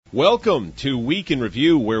Welcome to Week in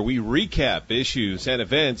Review, where we recap issues and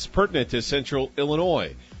events pertinent to Central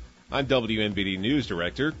Illinois. I'm WNBD News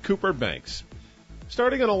Director Cooper Banks.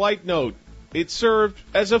 Starting on a light note, it served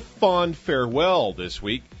as a fond farewell this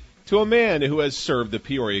week to a man who has served the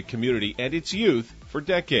Peoria community and its youth for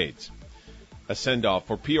decades. A send-off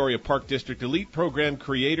for Peoria Park District Elite Program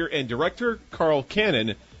creator and director Carl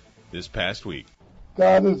Cannon this past week.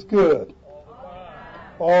 God is good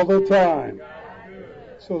all the time.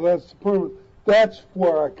 So that's the point. That's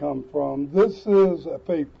where I come from. This is a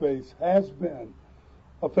faith-based, has been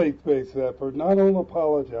a faith-based effort. And I don't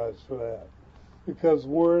apologize for that, because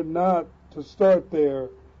were it not to start there,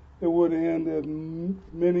 it would have ended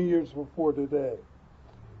many years before today.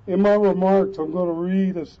 In my remarks, I'm going to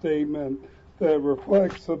read a statement that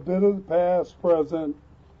reflects a bit of the past, present,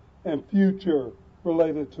 and future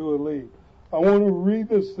related to Elite. I want to read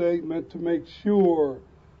this statement to make sure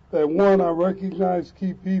that, one, I recognize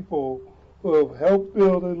key people who have helped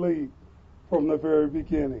build Elite from the very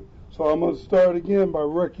beginning. So I'm going to start again by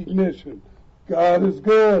recognition. God is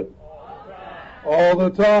good all the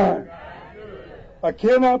time. I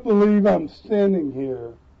cannot believe I'm standing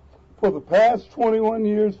here. For the past 21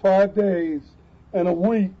 years, 5 days, and a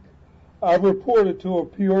week, I've reported to a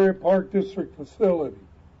Peoria Park District facility.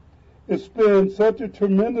 It's been such a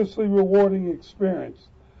tremendously rewarding experience.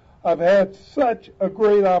 I've had such a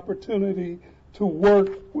great opportunity to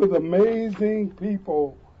work with amazing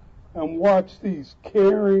people and watch these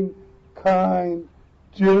caring, kind,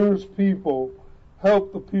 generous people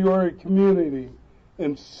help the Peoria community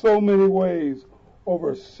in so many ways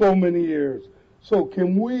over so many years. So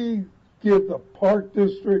can we give the Park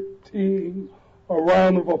District team a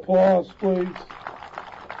round of applause, please?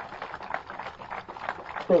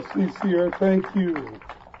 Trustee Sierra, thank you.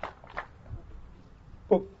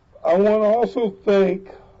 But I want to also thank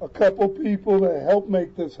a couple people that helped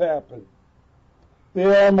make this happen. They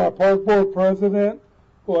are my Park Board President,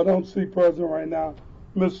 who I don't see present right now,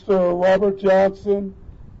 Mr. Robert Johnson,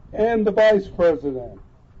 and the Vice President,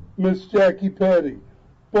 Miss Jackie Petty.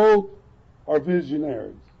 Both are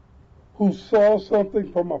visionaries who saw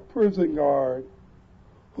something from a prison guard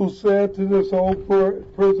who said to this old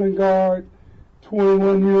prison guard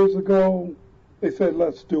 21 years ago, they said,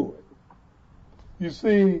 let's do it. You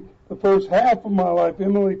see, the first half of my life,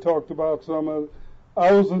 Emily talked about some of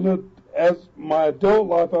it. As my adult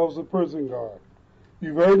life, I was a prison guard.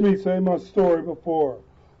 You've heard me say my story before.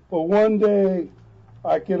 But one day,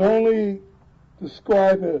 I can only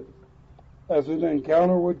describe it as an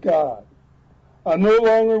encounter with God. I no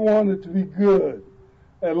longer wanted to be good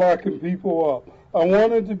at locking people up. I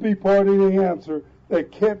wanted to be part of the answer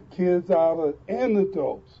that kept kids and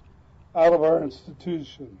adults out of our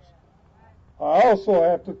institutions. I also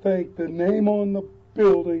have to thank the name on the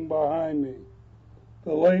building behind me,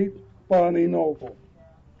 the late Bonnie Noble,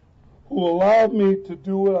 who allowed me to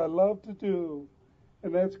do what I love to do,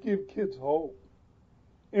 and that's give kids hope.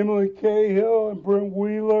 Emily Cahill and Brent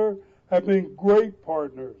Wheeler have been great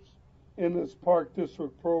partners in this Park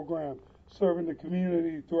District program, serving the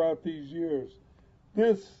community throughout these years.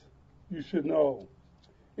 This, you should know,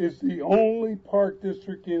 is the only Park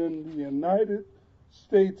District in the United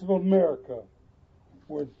States of America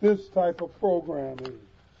where this type of programming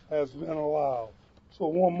has been allowed. So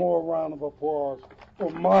one more round of applause for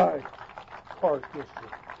my Park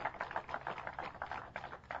District.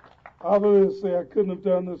 Obviously, I couldn't have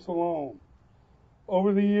done this alone.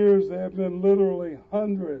 Over the years, there have been literally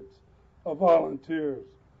hundreds of volunteers.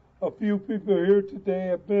 A few people here today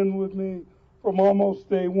have been with me from almost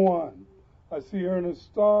day one. I see Ernest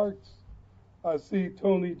Starks. I see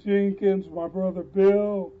Tony Jenkins, my brother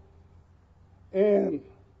Bill. And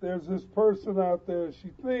there's this person out there, she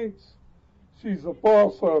thinks she's a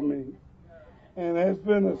boss of me and has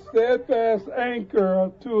been a steadfast anchor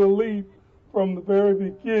to Elite from the very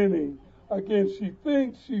beginning. Again, she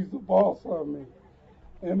thinks she's the boss of me.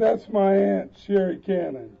 And that's my aunt, Sherry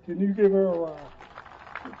Cannon. Can you give her a round?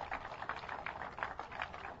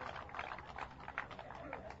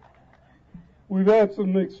 We've had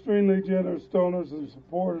some extremely generous donors and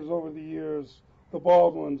supporters over the years. The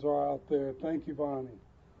Baldwins are out there. Thank you, Bonnie.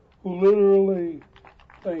 Who literally,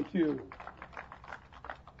 thank you.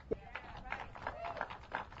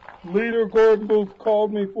 Leader Gordon Booth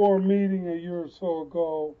called me for a meeting a year or so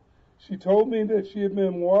ago. She told me that she had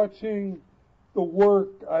been watching the work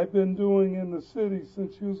I've been doing in the city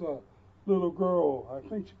since she was a little girl. I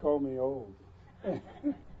think she called me old.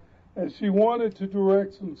 And she wanted to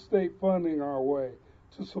direct some state funding our way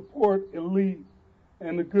to support Elite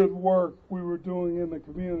and the good work we were doing in the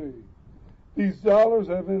community. These dollars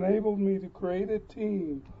have enabled me to create a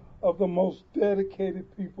team of the most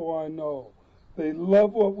dedicated people I know. They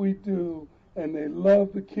love what we do, and they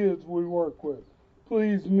love the kids we work with.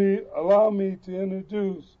 Please allow me to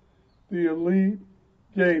introduce the Elite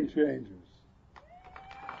Game Changers.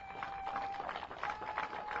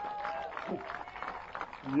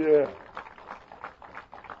 Yeah.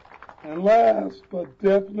 And last, but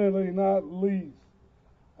definitely not least,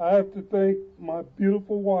 I have to thank my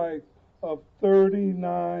beautiful wife of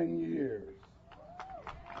 39 years.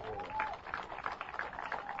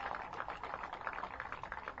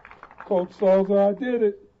 Coach Salzer, I did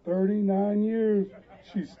it. 39 years.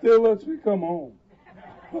 She still lets me come home.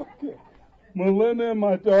 Okay. Melinda and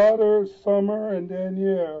my daughter, Summer, and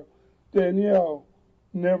Danielle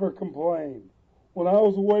never complained. When I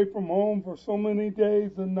was away from home for so many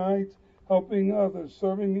days and nights, helping others,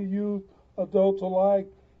 serving the youth, adults alike,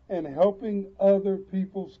 and helping other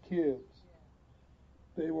people's kids,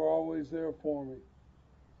 they were always there for me.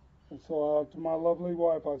 And so to my lovely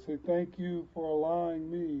wife, I say thank you for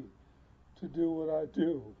allowing me to do what I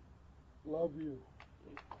do. Love you.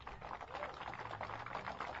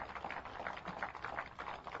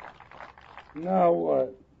 Now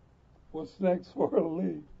what? What's next for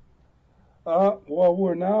Elite? Well,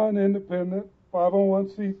 we're now an independent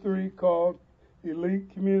 501c3 called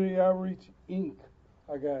Elite Community Outreach, Inc.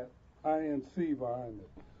 I got INC behind it.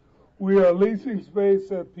 We are leasing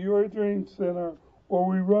space at Peoria Dream Center, where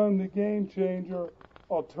we run the Game Changer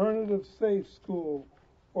Alternative Safe School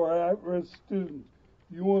for at-risk students.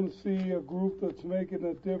 You want to see a group that's making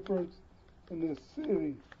a difference in this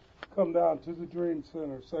city, come down to the Dream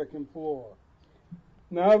Center, second floor.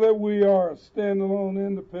 Now that we are a standalone,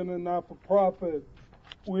 independent, not-for-profit,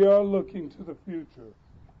 we are looking to the future.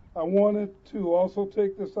 I wanted to also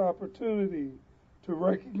take this opportunity to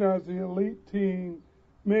recognize the elite team,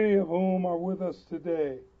 many of whom are with us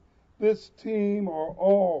today. This team are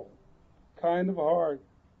all kind of heart,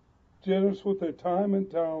 generous with their time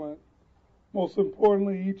and talent. Most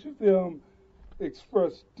importantly, each of them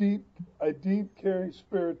express a deep caring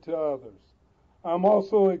spirit to others. I'm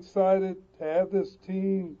also excited to have this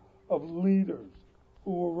team of leaders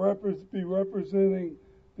who will be representing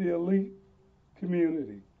the elite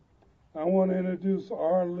community. I want to introduce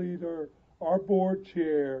our leader, our board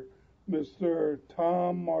chair, Mr.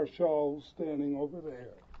 Tom Marshall, who's standing over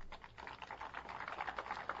there.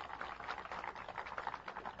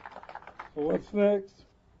 So what's next?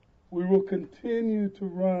 We will continue to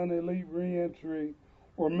run Elite Reentry,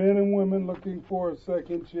 where men and women looking for a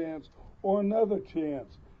second chance or another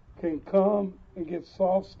chance can come and get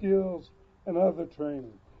soft skills and other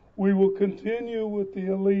training. We will continue with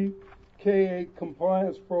the Elite K-8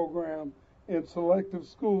 compliance program in selective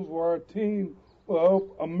schools, where our team will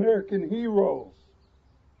help American heroes,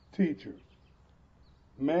 teachers,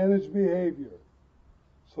 manage behavior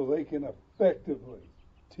so they can effectively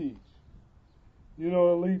teach. You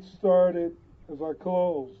know, Elite started, as I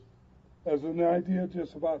close, as an idea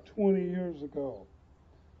just about 20 years ago.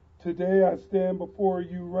 Today I stand before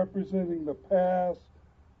you representing the past,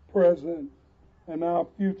 present, and now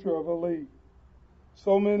future of Elite.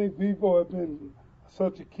 So many people have been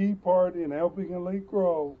such a key part in helping Elite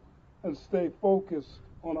grow and stay focused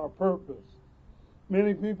on our purpose.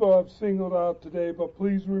 Many people have singled out today, but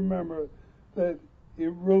please remember that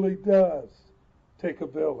it really does take a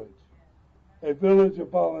village. A village of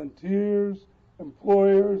volunteers,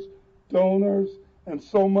 employers, donors, and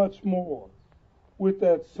so much more. With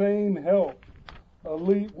that same help,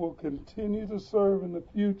 Elite will continue to serve in the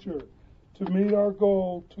future to meet our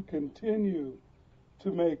goal to continue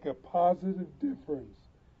to make a positive difference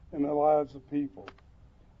in the lives of people.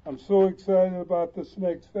 I'm so excited about this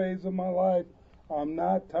next phase of my life. I'm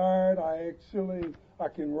not tired. I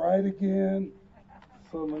can write again.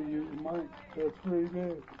 Some of you might, that's pretty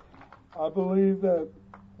good. I believe that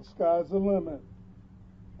the sky's the limit.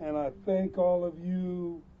 And I thank all of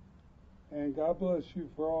you, and God bless you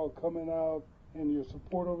for all coming out and your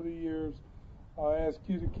support over the years. I ask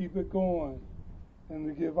you to keep it going and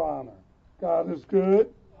to give honor. God is good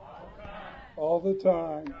all the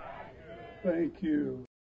time. Thank you.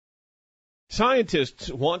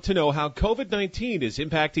 Scientists want to know how COVID-19 is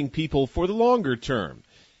impacting people for the longer term,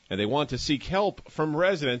 and they want to seek help from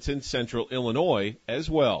residents in central Illinois as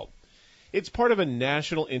well. It's part of a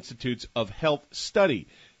National Institutes of Health study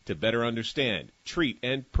to better understand, treat,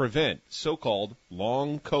 and prevent so-called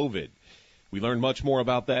long COVID. We learned much more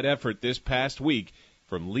about that effort this past week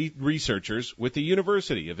from lead researchers with the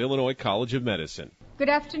University of Illinois College of Medicine. Good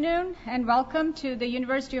afternoon and welcome to the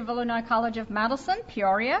University of Illinois College of Medicine,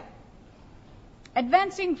 Peoria.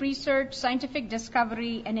 Advancing research, scientific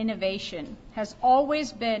discovery, and innovation has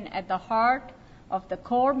always been at the heart of the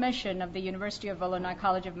core mission of the University of Illinois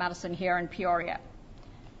College of Medicine here in Peoria.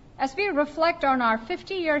 As we reflect on our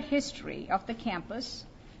 50-year history of the campus,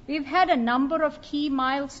 we've had a number of key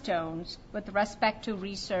milestones with respect to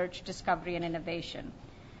research, discovery, and innovation.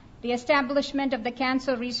 The establishment of the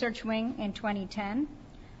Cancer Research Wing in 2010,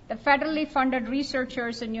 the federally funded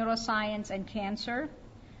researchers in neuroscience and cancer,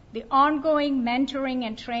 the ongoing mentoring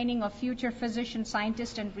and training of future physician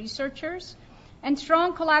scientists and researchers, and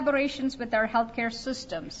strong collaborations with our healthcare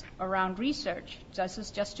systems around research. This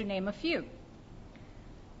is just to name a few.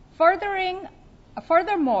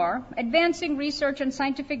 Furthermore, advancing research and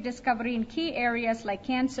scientific discovery in key areas like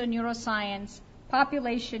cancer, neuroscience,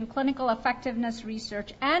 population, clinical effectiveness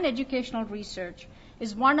research, and educational research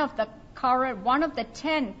is one of the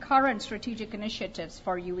 10 current strategic initiatives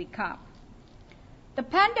for UECOMP. The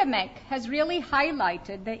pandemic has really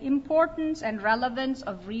highlighted the importance and relevance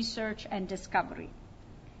of research and discovery,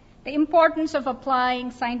 the importance of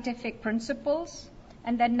applying scientific principles,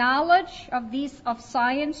 and the knowledge of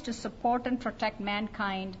science to support and protect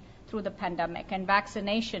mankind through the pandemic, and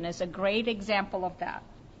vaccination is a great example of that.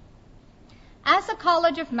 As a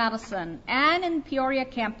College of Medicine and in Peoria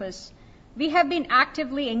campus, we have been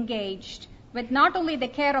actively engaged with not only the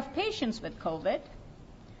care of patients with COVID.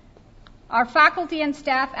 Our faculty and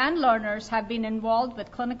staff and learners have been involved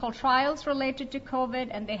with clinical trials related to COVID,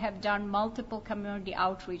 and they have done multiple community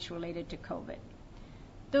outreach related to COVID.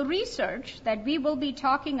 The research that we will be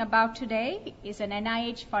talking about today is an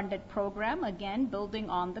NIH-funded program, again, building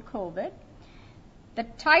on the COVID. The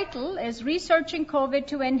title is Researching COVID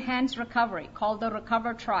to Enhance Recovery, called the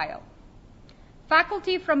RECOVER Trial.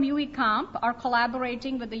 Faculty from UECOMP are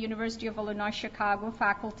collaborating with the University of Illinois Chicago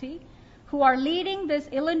faculty who are leading this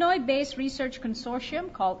Illinois-based research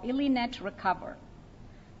consortium called ILLINET RECOVER.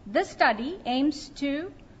 This study aims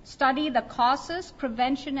to study the causes,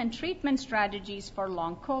 prevention, and treatment strategies for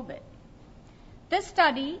long COVID. This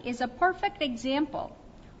study is a perfect example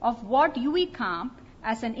of what UECOMP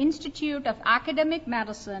as an institute of academic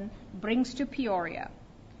medicine brings to Peoria.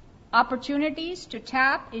 Opportunities to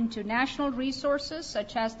tap into national resources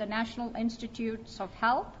such as the National Institutes of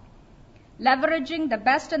Health, leveraging the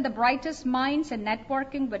best and the brightest minds and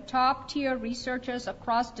networking with top-tier researchers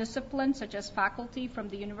across disciplines such as faculty from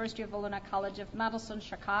the University of Illinois College of Medicine,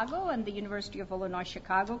 Chicago, and the University of Illinois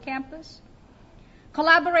Chicago campus.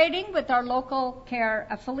 Collaborating with our local care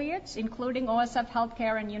affiliates, including OSF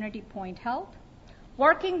Healthcare and Unity Point Health.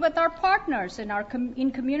 Working with our partners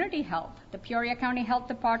in community health, the Peoria County Health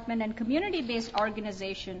Department and community-based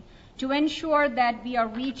organization, to ensure that we are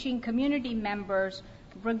reaching community members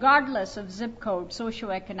regardless of zip code,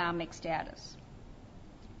 socioeconomic status.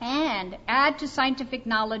 And add to scientific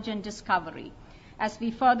knowledge and discovery as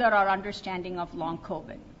we further our understanding of long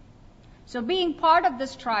COVID. So being part of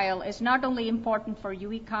this trial is not only important for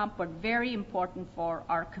UECOMP, but very important for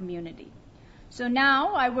our community. So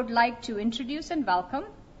now I would like to introduce and welcome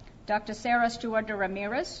Dr. Sarah Stewart de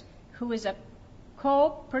Ramirez, who is a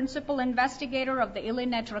co-principal investigator of the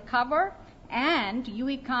ILLINET RECOVER and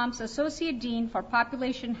UECOMP's Associate Dean for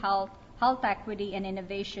Population Health, Health Equity, and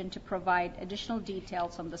Innovation to provide additional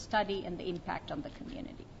details on the study and the impact on the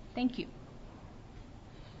community. Thank you.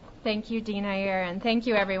 Thank you, Dean Iyer, and thank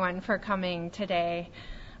you everyone for coming today.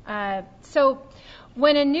 So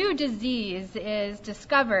when a new disease is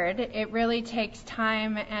discovered, it really takes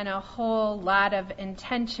time and a whole lot of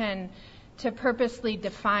intention to purposely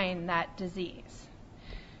define that disease.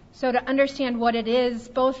 So to understand what it is,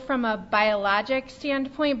 both from a biologic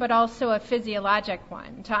standpoint, but also a physiologic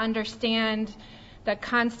one, to understand the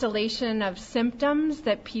constellation of symptoms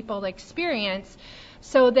that people experience,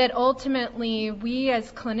 so that ultimately we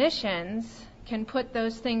as clinicians can put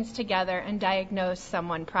those things together and diagnose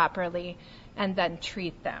someone properly and then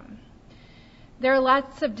treat them. There are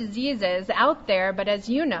lots of diseases out there, but as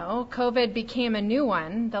you know, COVID became a new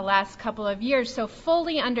one the last couple of years, so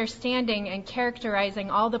fully understanding and characterizing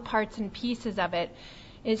all the parts and pieces of it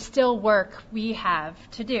is still work we have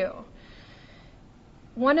to do.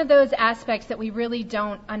 One of those aspects that we really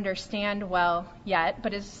don't understand well yet,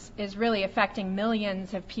 but is really affecting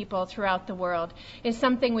millions of people throughout the world, is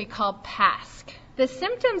something we call PASC. The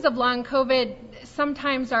symptoms of long COVID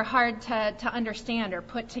sometimes are hard to understand or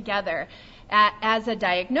put together as a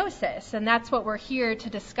diagnosis, and that's what we're here to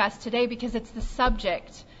discuss today because it's the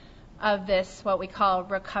subject of this, what we call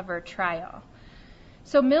RECOVER trial.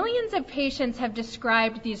 So millions of patients have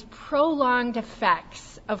described these prolonged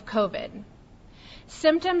effects of COVID.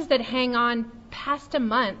 Symptoms that hang on past a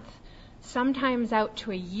month, sometimes out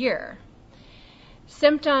to a year.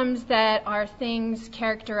 Symptoms that are things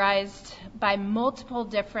characterized by multiple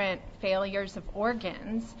different failures of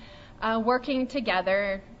organs, working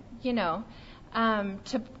together,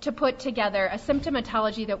 to put together a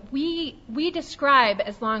symptomatology that we describe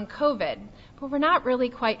as long COVID, but we're not really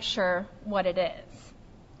quite sure what it is.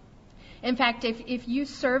 In fact, if you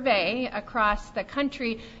survey across the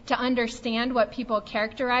country to understand what people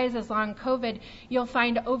characterize as long COVID, you'll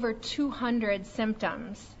find over 200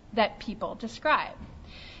 symptoms that people describe.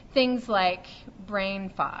 Things like brain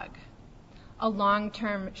fog, a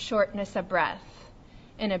long-term shortness of breath,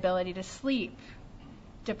 inability to sleep,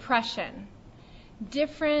 depression,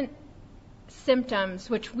 different symptoms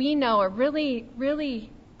which we know are really,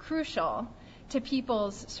 really crucial to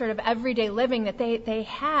people's sort of everyday living that they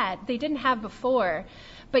didn't have before,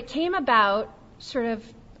 but came about sort of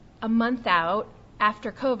a month out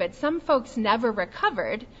after COVID. Some folks never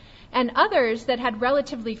recovered, and others that had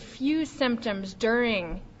relatively few symptoms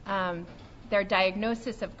during their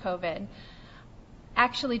diagnosis of COVID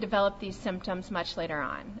actually developed these symptoms much later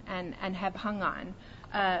on and have hung on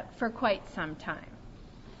for quite some time.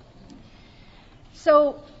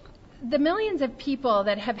 So the millions of people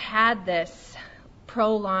that have had this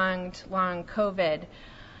prolonged long COVID,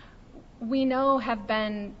 we know have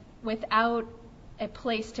been without a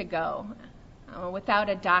place to go, without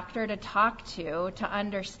a doctor to talk to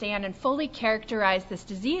understand and fully characterize this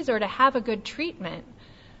disease or to have a good treatment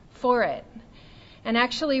for it. And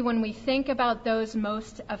actually, when we think about those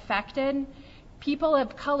most affected, people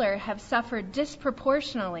of color have suffered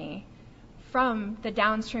disproportionately from the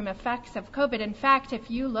downstream effects of COVID. In fact,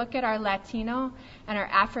 if you look at our Latino and our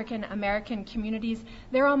African American communities,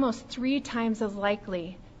 they're almost 3 times as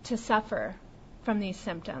likely to suffer from these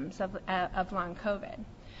symptoms of long COVID.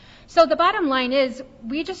 So the bottom line is,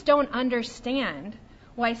 we just don't understand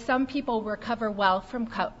why some people recover well from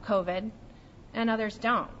COVID and others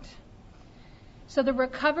don't. So the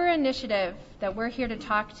Recover Initiative that we're here to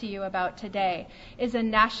talk to you about today is a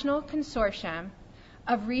national consortium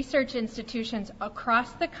of research institutions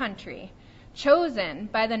across the country chosen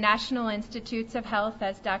by the National Institutes of Health,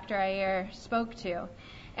 as Dr. Iyer spoke to,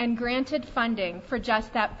 and granted funding for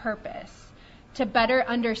just that purpose, to better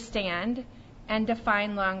understand and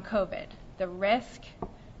define long COVID, the risk,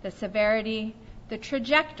 the severity, the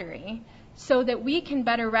trajectory, so that we can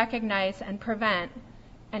better recognize and prevent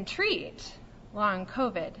and treat long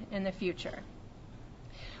COVID in the future.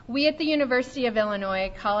 We at the University of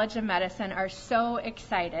Illinois College of Medicine are so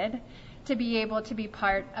excited to be able to be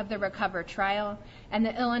part of the Recover trial and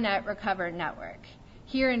the Illanet Recover Network.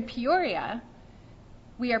 Here in Peoria,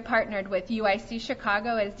 we are partnered with UIC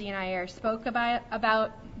Chicago, as Dean Iyer spoke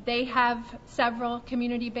about. They have several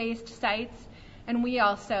community-based sites, and we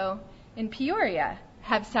also, in Peoria,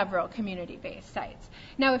 have several community-based sites.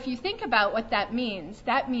 Now, if you think about what that means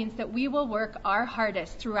that we will work our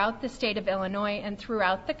hardest throughout the state of Illinois and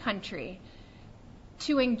throughout the country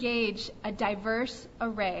to engage a diverse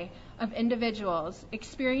array of individuals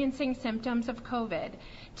experiencing symptoms of COVID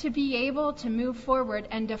to be able to move forward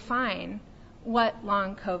and define what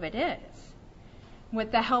long COVID is.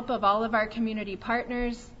 With the help of all of our community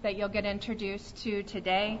partners that you'll get introduced to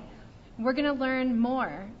today, we're going to learn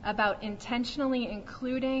more about intentionally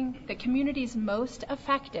including the communities most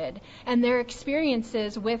affected and their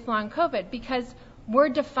experiences with long COVID, because we're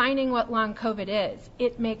defining what long COVID is.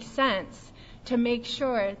 It makes sense to make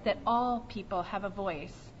sure that all people have a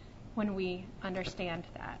voice when we understand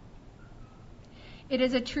that. It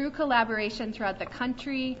is a true collaboration throughout the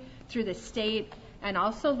country, through the state, and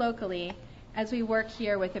also locally, as we work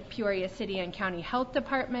here with the Peoria City and County Health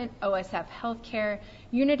Department, OSF Healthcare,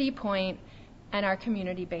 Unity Point, and our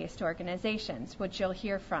community-based organizations, which you'll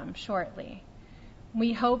hear from shortly.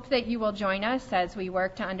 We hope that you will join us as we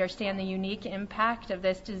work to understand the unique impact of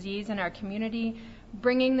this disease in our community,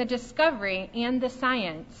 bringing the discovery and the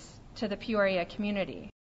science to the Peoria community.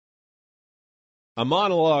 A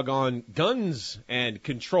monologue on guns and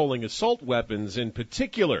controlling assault weapons in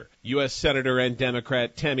particular. U.S. Senator and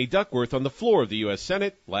Democrat Tammy Duckworth on the floor of the U.S.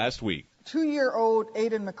 Senate last week. 2-year-old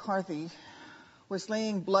Aiden McCarthy was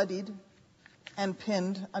laying bloodied and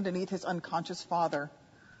pinned underneath his unconscious father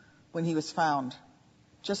when he was found.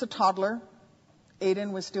 Just a toddler,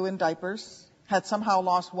 Aiden was still in diapers, had somehow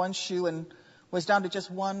lost one shoe, and was down to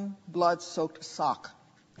just one blood-soaked sock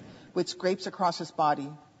with scrapes across his body.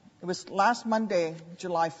 It was last Monday,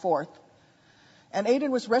 July 4th, and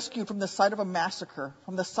Aiden was rescued from the site of a massacre,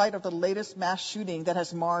 from the site of the latest mass shooting that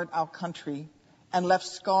has marred our country and left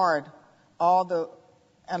scarred all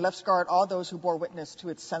those who bore witness to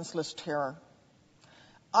its senseless terror.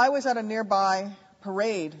 I was at a nearby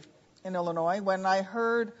parade in Illinois when I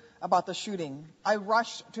heard about the shooting. I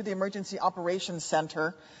rushed to the Emergency Operations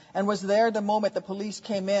Center and was there the moment the police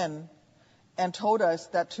came in and told us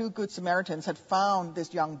that 2 Good Samaritans had found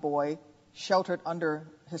this young boy sheltered under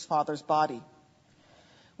his father's body.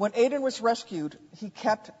 When Aiden was rescued, he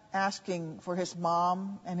kept asking for his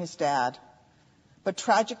mom and his dad. But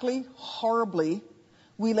tragically, horribly,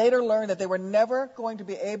 we later learned that they were never going to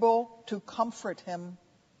be able to comfort him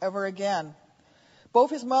ever again. Both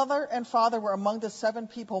his mother and father were among the 7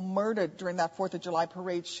 people murdered during that 4th of July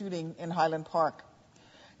parade shooting in Highland Park.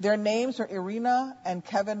 Their names were Irina and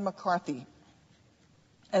Kevin McCarthy.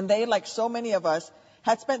 And they, like so many of us,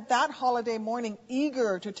 had spent that holiday morning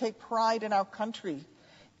eager to take pride in our country,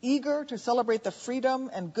 eager to celebrate the freedom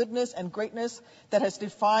and goodness and greatness that has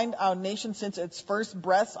defined our nation since its first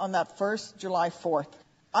breaths on that first July 4th.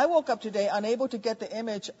 I woke up today unable to get the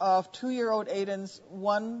image of 2-year-old Aiden's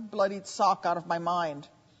one bloodied sock out of my mind.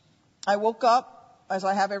 I woke up, as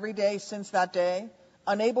I have every day since that day,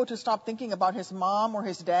 unable to stop thinking about his mom or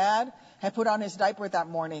his dad had put on his diaper that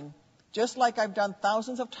morning, just like I've done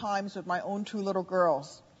thousands of times with my own 2 little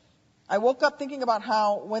girls. I woke up thinking about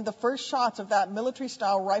how, when the first shots of that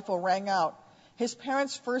military-style rifle rang out, his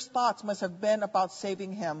parents' first thoughts must have been about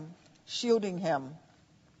saving him, shielding him.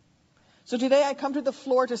 So today I come to the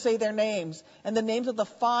floor to say their names and the names of the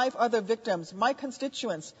 5 other victims, my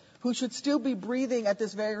constituents, who should still be breathing at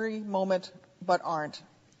this very moment but aren't.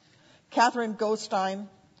 Catherine Goldstein,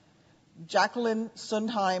 Jacqueline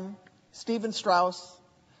Sundheim, Stephen Strauss,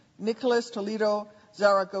 Nicholas Toledo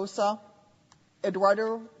Zaragoza,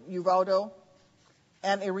 Eduardo Uvaldo,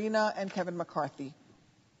 and Irina and Kevin McCarthy.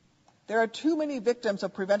 There are too many victims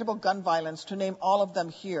of preventable gun violence to name all of them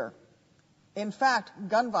here. In fact,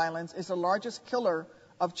 gun violence is the largest killer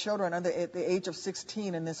of children under the age of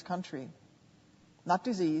 16 in this country. Not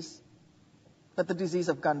disease, but the disease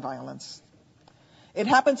of gun violence. It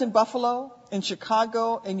happens in Buffalo, in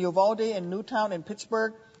Chicago, in Uvalde, in Newtown, in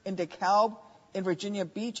Pittsburgh, in DeKalb, in Virginia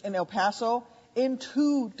Beach, in El Paso, in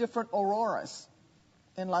 2 different Auroras,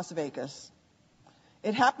 in Las Vegas.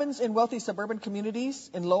 It happens in wealthy suburban communities,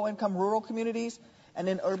 in low-income rural communities, and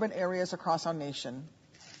in urban areas across our nation.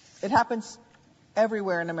 It happens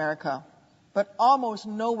everywhere in America, but almost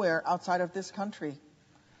nowhere outside of this country.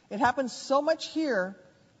 It happens so much here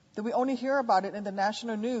that we only hear about it in the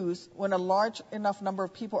national news when a large enough number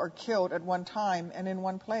of people are killed at one time and in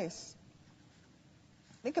one place.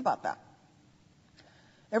 Think about that.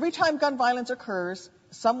 Every time gun violence occurs,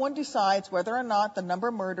 someone decides whether or not the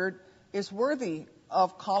number murdered is worthy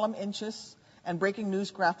of column inches and breaking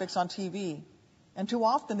news graphics on TV. And too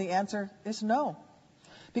often the answer is no.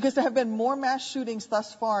 Because there have been more mass shootings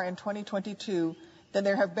thus far in 2022 than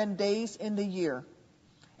there have been days in the year.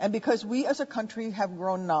 And because we as a country have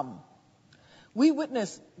grown numb. We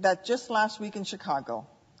witnessed that just last week in Chicago,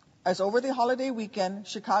 as over the holiday weekend,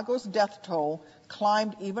 Chicago's death toll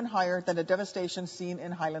climbed even higher than the devastation seen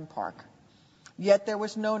in Highland Park. Yet there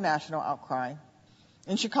was no national outcry.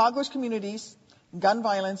 In Chicago's communities, gun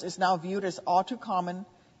violence is now viewed as all too common,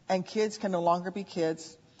 and kids can no longer be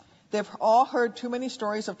kids. They've all heard too many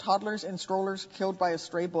stories of toddlers in strollers killed by a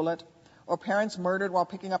stray bullet, or parents murdered while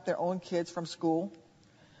picking up their own kids from school.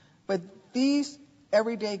 But these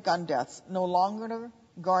everyday gun deaths no longer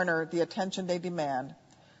garner the attention they demand.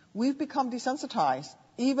 We've become desensitized,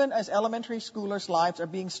 even as elementary schoolers' lives are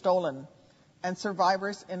being stolen and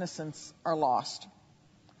survivors' innocence are lost.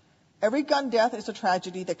 Every gun death is a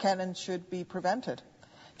tragedy that can and should be prevented.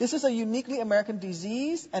 This is a uniquely American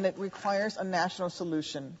disease, and it requires a national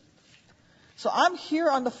solution. So I'm here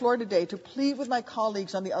on the floor today to plead with my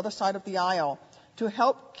colleagues on the other side of the aisle to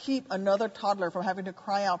help keep another toddler from having to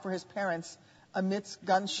cry out for his parents amidst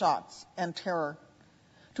gunshots and terror.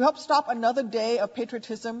 To help stop another day of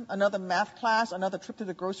patriotism, another math class, another trip to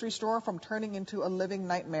the grocery store from turning into a living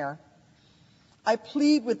nightmare. I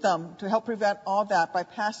plead with them to help prevent all that by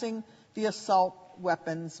passing the assault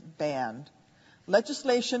weapons ban.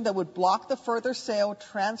 Legislation that would block the further sale,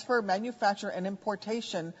 transfer, manufacture, and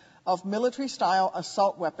importation of military-style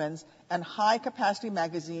assault weapons and high-capacity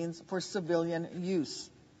magazines for civilian use.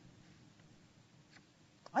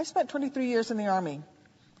 I spent 23 years in the Army,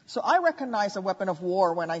 so I recognize a weapon of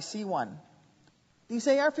war when I see one. These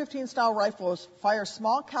AR-15 style rifles fire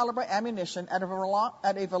small caliber ammunition at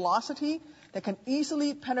a velocity that can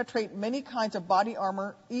easily penetrate many kinds of body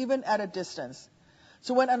armor, even at a distance.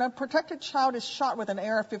 So when an unprotected child is shot with an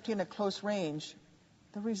AR-15 at close range,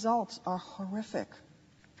 the results are horrific.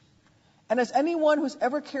 And as anyone who's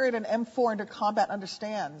ever carried an M4 into combat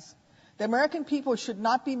understands, the American people should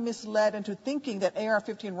not be misled into thinking that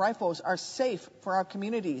AR-15 rifles are safe for our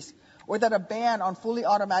communities, or that a ban on fully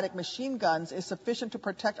automatic machine guns is sufficient to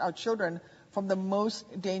protect our children from the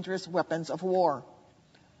most dangerous weapons of war.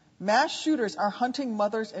 Mass shooters are hunting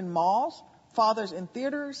mothers in malls, fathers in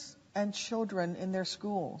theaters, and children in their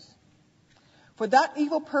schools. For that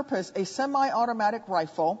evil purpose, a semi-automatic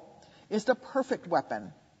rifle is the perfect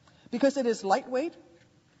weapon because it is lightweight,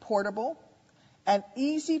 portable, and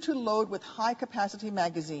easy to load with high-capacity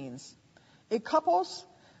magazines. It couples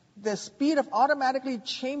the speed of automatically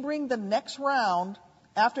chambering the next round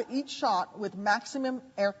after each shot with maximum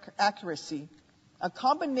accuracy, a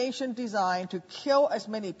combination designed to kill as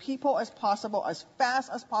many people as possible, as fast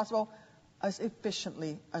as possible, as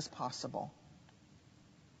efficiently as possible.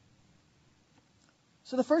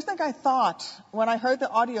 So the first thing I thought when I heard the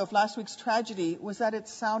audio of last week's tragedy was that it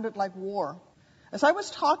sounded like war. As I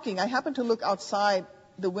was talking, I happened to look outside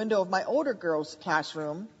the window of my older girl's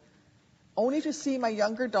classroom, only to see my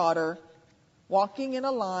younger daughter walking in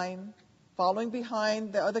a line, following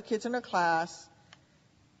behind the other kids in her class,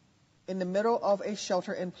 in the middle of a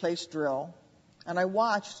shelter-in-place drill. And I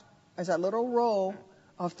watched as that little row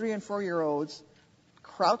of 3- and 4-year-olds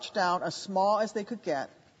crouched down as small as they could get,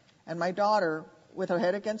 and my daughter, with her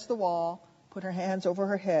head against the wall, put her hands over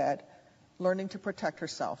her head, learning to protect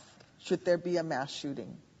herself should there be a mass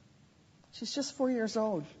shooting. She's just 4 years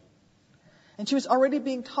old. And she was already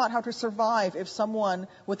being taught how to survive if someone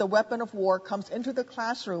with a weapon of war comes into the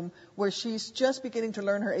classroom where she's just beginning to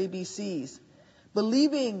learn her ABCs,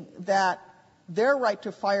 believing that their right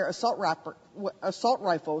to fire assault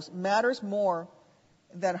rifles matters more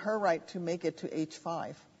than her right to make it to age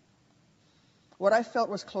 5. What I felt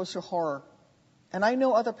was close to horror, and I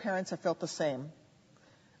know other parents have felt the same.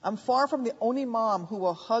 I'm far from the only mom who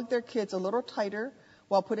will hug their kids a little tighter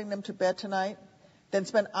while putting them to bed tonight, then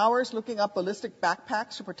spend hours looking up ballistic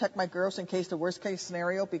backpacks to protect my girls in case the worst-case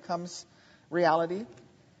scenario becomes reality.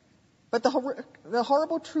 But the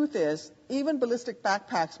horrible truth is, even ballistic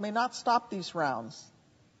backpacks may not stop these rounds.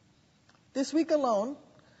 This week alone,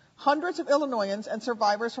 hundreds of Illinoisans and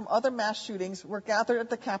survivors from other mass shootings were gathered at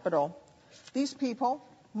the Capitol. These people,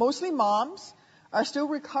 mostly moms, are still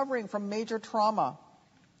recovering from major trauma.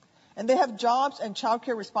 And they have jobs and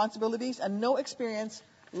childcare responsibilities and no experience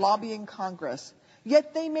lobbying Congress.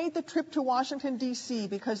 Yet they made the trip to Washington, D.C.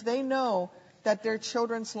 because they know that their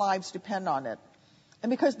children's lives depend on it. And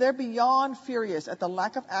because they're beyond furious at the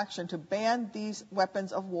lack of action to ban these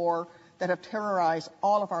weapons of war that have terrorized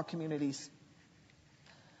all of our communities.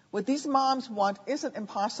 What these moms want isn't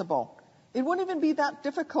impossible. It wouldn't even be that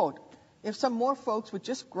difficult if some more folks would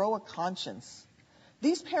just grow a conscience.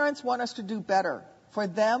 These parents want us to do better for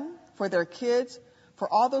them, for their kids,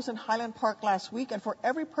 for all those in Highland Park last week, and for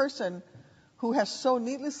every person who has so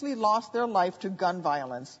needlessly lost their life to gun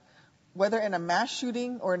violence, whether in a mass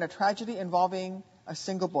shooting or in a tragedy involving a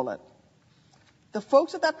single bullet. The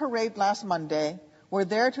folks at that parade last Monday were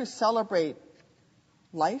there to celebrate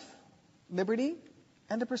life, liberty,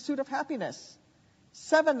 and the pursuit of happiness.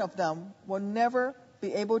 7 of them will never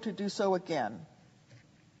be able to do so again.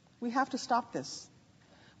 We have to stop this.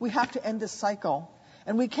 We have to end this cycle.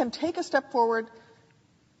 And we can take a step forward,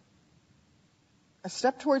 a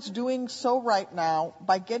step towards doing so right now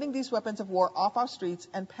by getting these weapons of war off our streets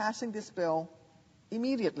and passing this bill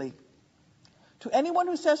immediately. To anyone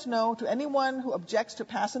who says no, to anyone who objects to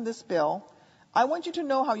passing this bill, I want you to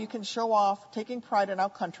know how you can show off taking pride in our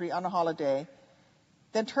country on a holiday,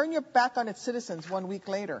 then turn your back on its citizens 1 week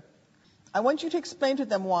later. I want you to explain to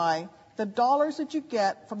them why the dollars that you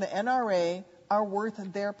get from the NRA are worth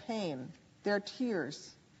their pain, their tears,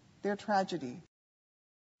 their tragedy.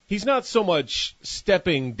 He's not so much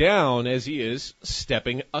stepping down as he is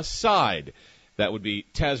stepping aside. That would be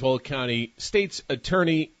Tazewell County State's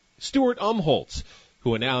Attorney Stuart Umholtz,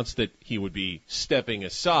 who announced that he would be stepping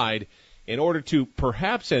aside in order to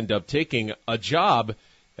perhaps end up taking a job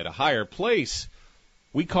at a higher place.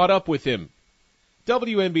 We caught up with him.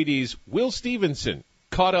 WMBD's Will Stevenson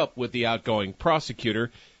caught up with the outgoing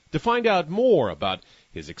prosecutor to find out more about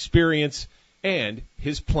his experience and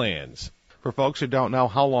his plans. For folks who don't know,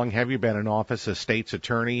 how long have you been in office as state's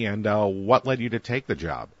attorney, and what led you to take the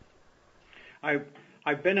job?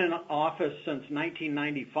 I've been in office since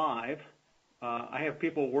 1995. I have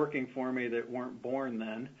people working for me that weren't born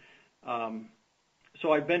then.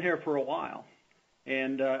 So I've been here for a while.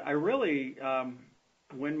 And I really,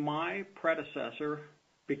 when my predecessor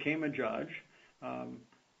became a judge,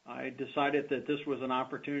 I decided that this was an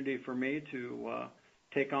opportunity for me to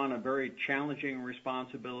take on a very challenging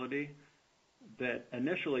responsibility that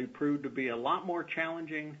initially proved to be a lot more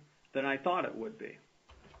challenging than I thought it would be.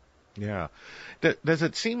 Yeah. Does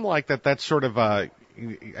it seem like that's sort of I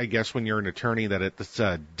guess when you're an attorney, that it's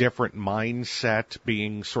a different mindset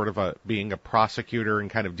being a prosecutor and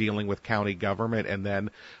kind of dealing with county government, and then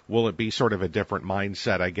will it be sort of a different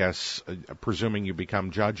mindset, I guess, presuming you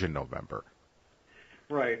become judge in November?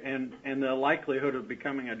 Right, and the likelihood of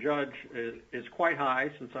becoming a judge is quite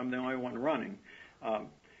high since I'm the only one running.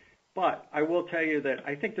 But I will tell you that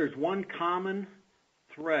I think there's one common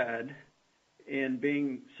thread in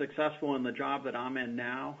being successful in the job that I'm in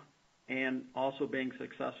now and also being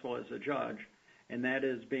successful as a judge, and that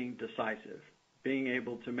is being decisive, being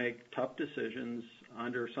able to make tough decisions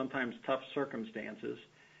under sometimes tough circumstances.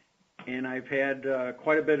 And I've had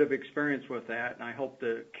quite a bit of experience with that, and I hope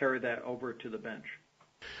to carry that over to the bench.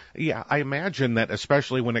 Yeah, I imagine that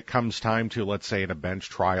especially when it comes time to, let's say, in a bench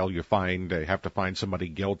trial, you have to find somebody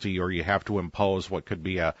guilty, or you have to impose what could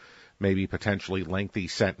be a maybe potentially lengthy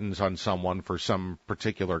sentence on someone for some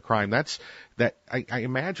particular crime. I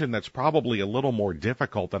imagine that's probably a little more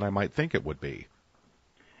difficult than I might think it would be.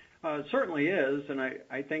 It certainly is, and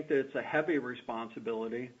I think that it's a heavy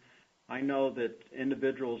responsibility. I know that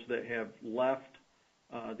individuals that have left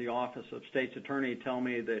the office of state's attorney tell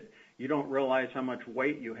me that you don't realize how much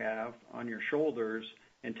weight you have on your shoulders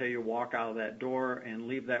until you walk out of that door and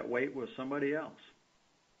leave that weight with somebody else.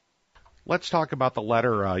 Let's talk about the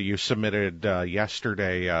letter you submitted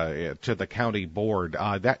yesterday to the county board.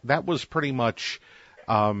 That was pretty much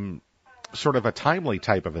sort of a timely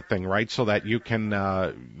type of a thing, right? So that you can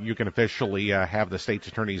officially have the state's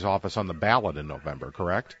attorney's office on the ballot in November,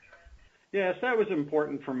 correct? Yes, that was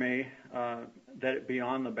important for me, that it be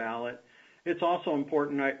on the ballot. It's also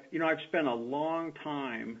important, I've spent a long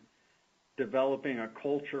time developing a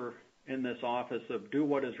culture in this office of do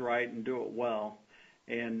what is right and do it well.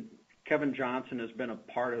 And Kevin Johnson has been a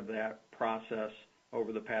part of that process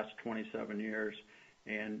over the past 27 years,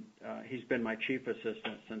 and he's been my chief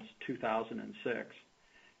assistant since 2006.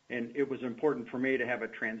 And it was important for me to have a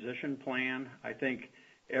transition plan. I think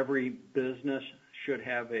every business should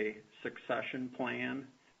have a succession plan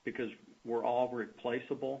because we're all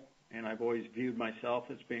replaceable, and I've always viewed myself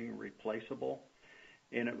as being replaceable.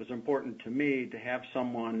 And it was important to me to have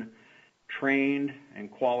someone trained and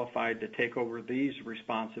qualified to take over these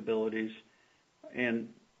responsibilities. And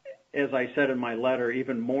as I said in my letter,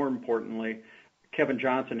 even more importantly, Kevin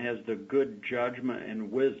Johnson has the good judgment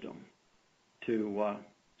and wisdom to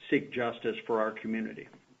seek justice for our community.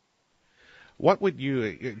 What would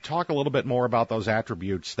you talk a little bit more about those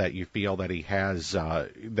attributes that you feel that he has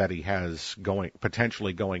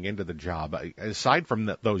potentially going into the job, aside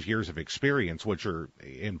from those years of experience, which are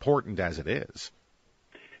important as it is?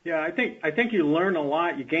 Yeah, I think you learn a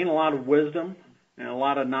lot. You gain a lot of wisdom and a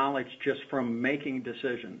lot of knowledge just from making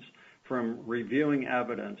decisions, from reviewing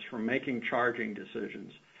evidence, from making charging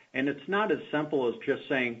decisions. And it's not as simple as just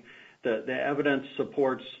saying that the evidence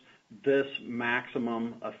supports this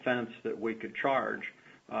maximum offense that we could charge.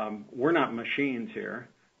 We're not machines here.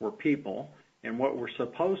 We're people. And what we're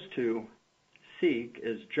supposed to seek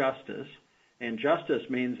is justice. And justice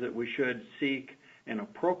means that we should seek an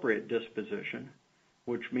appropriate disposition,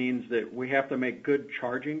 which means that we have to make good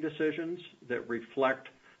charging decisions that reflect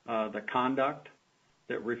the conduct,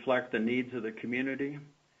 that reflect the needs of the community.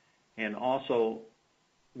 And also,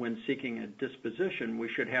 when seeking a disposition, we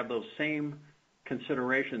should have those same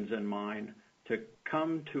considerations in mind to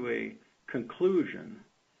come to a conclusion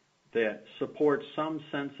that supports some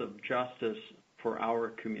sense of justice for our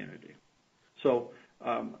community. So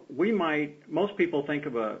most people think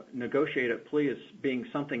of a negotiated plea as being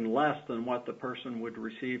something less than what the person would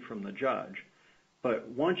receive from the judge. But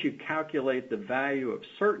once you calculate the value of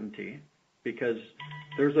certainty, because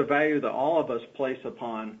there's a value that all of us place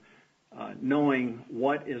upon knowing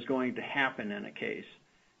what is going to happen in a case,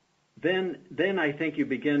 then I think you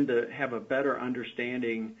begin to have a better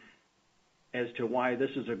understanding as to why this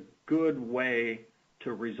is a good way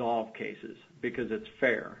to resolve cases, because it's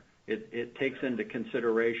fair. It takes into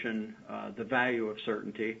consideration the value of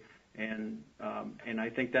certainty, and I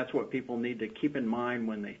think that's what people need to keep in mind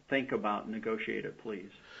when they think about negotiated pleas.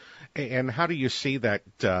 And how do you see that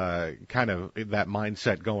kind of that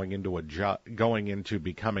mindset going into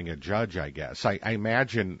becoming a judge? I guess I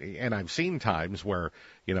imagine, and I've seen times where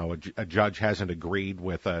a judge hasn't agreed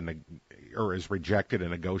with or has rejected a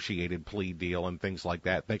negotiated plea deal and things like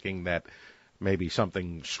that, thinking that maybe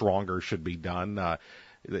something stronger should be done.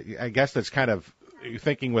 I guess that's kind of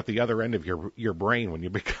thinking with the other end of your brain when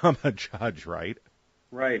you become a judge, right?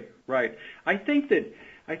 Right. I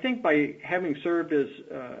think by having served as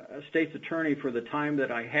a state's attorney for the time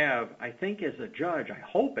that I have, I think as a judge, I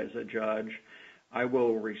hope as a judge, I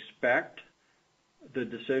will respect the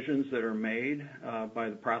decisions that are made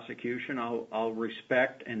by the prosecution. I'll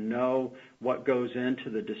respect and know what goes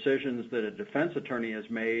into the decisions that a defense attorney has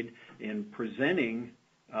made in presenting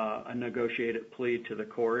a negotiated plea to the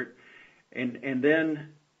court, and then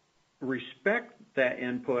respect that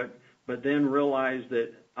input, but then realize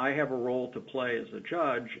that I have a role to play as a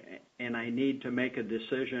judge, and I need to make a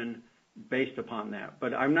decision based upon that.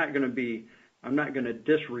 But I'm not going to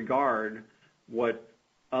disregard what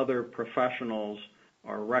other professionals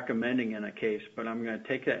are recommending in a case, but I'm going to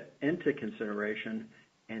take that into consideration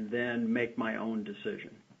and then make my own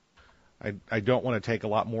decision. I don't want to take a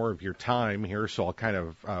lot more of your time here, so I'll kind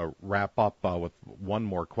of wrap up with one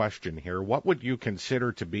more question here. What would you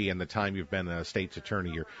consider to be, in the time you've been a state's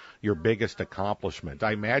attorney, your biggest accomplishment?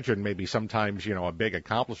 I imagine maybe sometimes, a big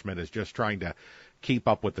accomplishment is just trying to keep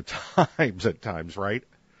up with the times at times, right?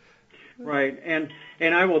 Right, and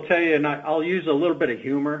I will tell you, and I'll use a little bit of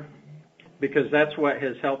humor, because that's what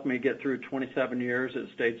has helped me get through 27 years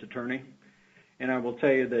as state's attorney. And I will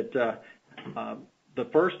tell you that the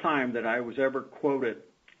first time that I was ever quoted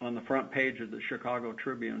on the front page of the Chicago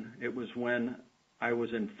Tribune, it was when I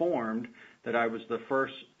was informed that I was the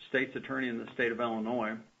first state's attorney in the state of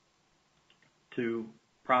Illinois to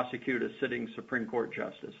prosecute a sitting Supreme Court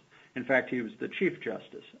justice. In fact, he was the Chief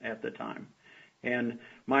Justice at the time. And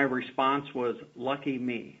my response was, lucky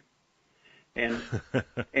me. And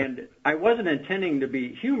I wasn't intending to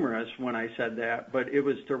be humorous when I said that, but it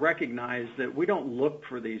was to recognize that we don't look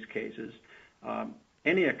for these cases.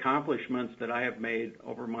 Any accomplishments that I have made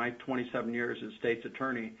over my 27 years as state's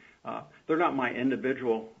attorney, they're not my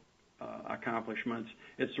individual accomplishments.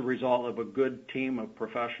 It's the result of a good team of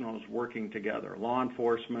professionals working together, law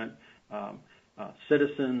enforcement,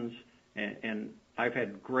 citizens, and I've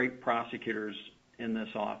had great prosecutors in this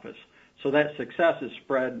office. So that success is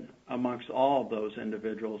spread amongst all of those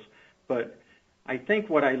individuals. But I think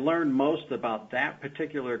what I learned most about that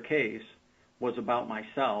particular case was about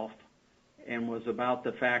myself, and was about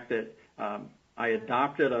the fact that I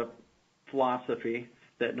adopted a philosophy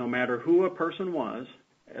that no matter who a person was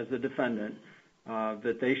as a defendant,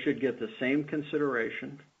 that they should get the same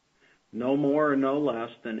consideration, no more or no less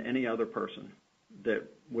than any other person that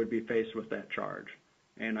would be faced with that charge.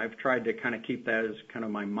 And I've tried to kind of keep that as kind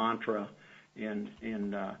of my mantra in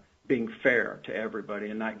being fair to everybody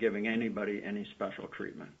and not giving anybody any special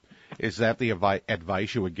treatment. Is that the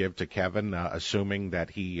advice you would give to Kevin, assuming that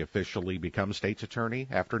he officially becomes state's attorney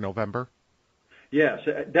after November? Yes,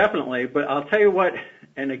 definitely. But I'll tell you what,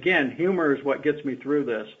 and again, humor is what gets me through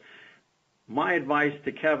this. My advice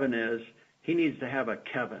to Kevin is he needs to have a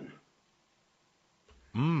Kevin.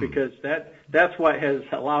 Because that's what has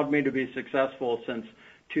allowed me to be successful since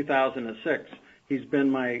 2006. He's been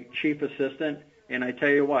my chief assistant, and I tell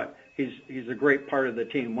you what, he's a great part of the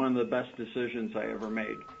team. One of the best decisions I ever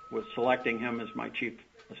made was selecting him as my chief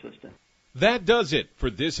assistant. That does it for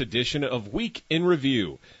this edition of Week in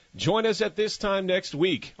Review. Join us at this time next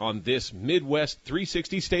week on this Midwest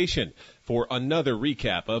 360 station for another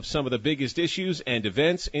recap of some of the biggest issues and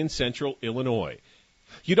events in Central Illinois.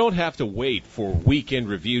 You don't have to wait for Week in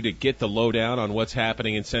Review to get the lowdown on what's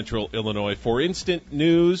happening in Central Illinois. For instant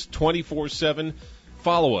news 24/7,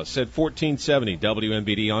 follow us at 1470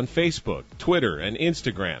 WMBD on Facebook, Twitter, and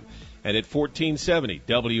Instagram, and at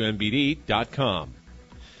 1470WMBD.com.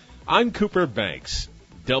 I'm Cooper Banks,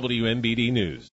 WMBD News.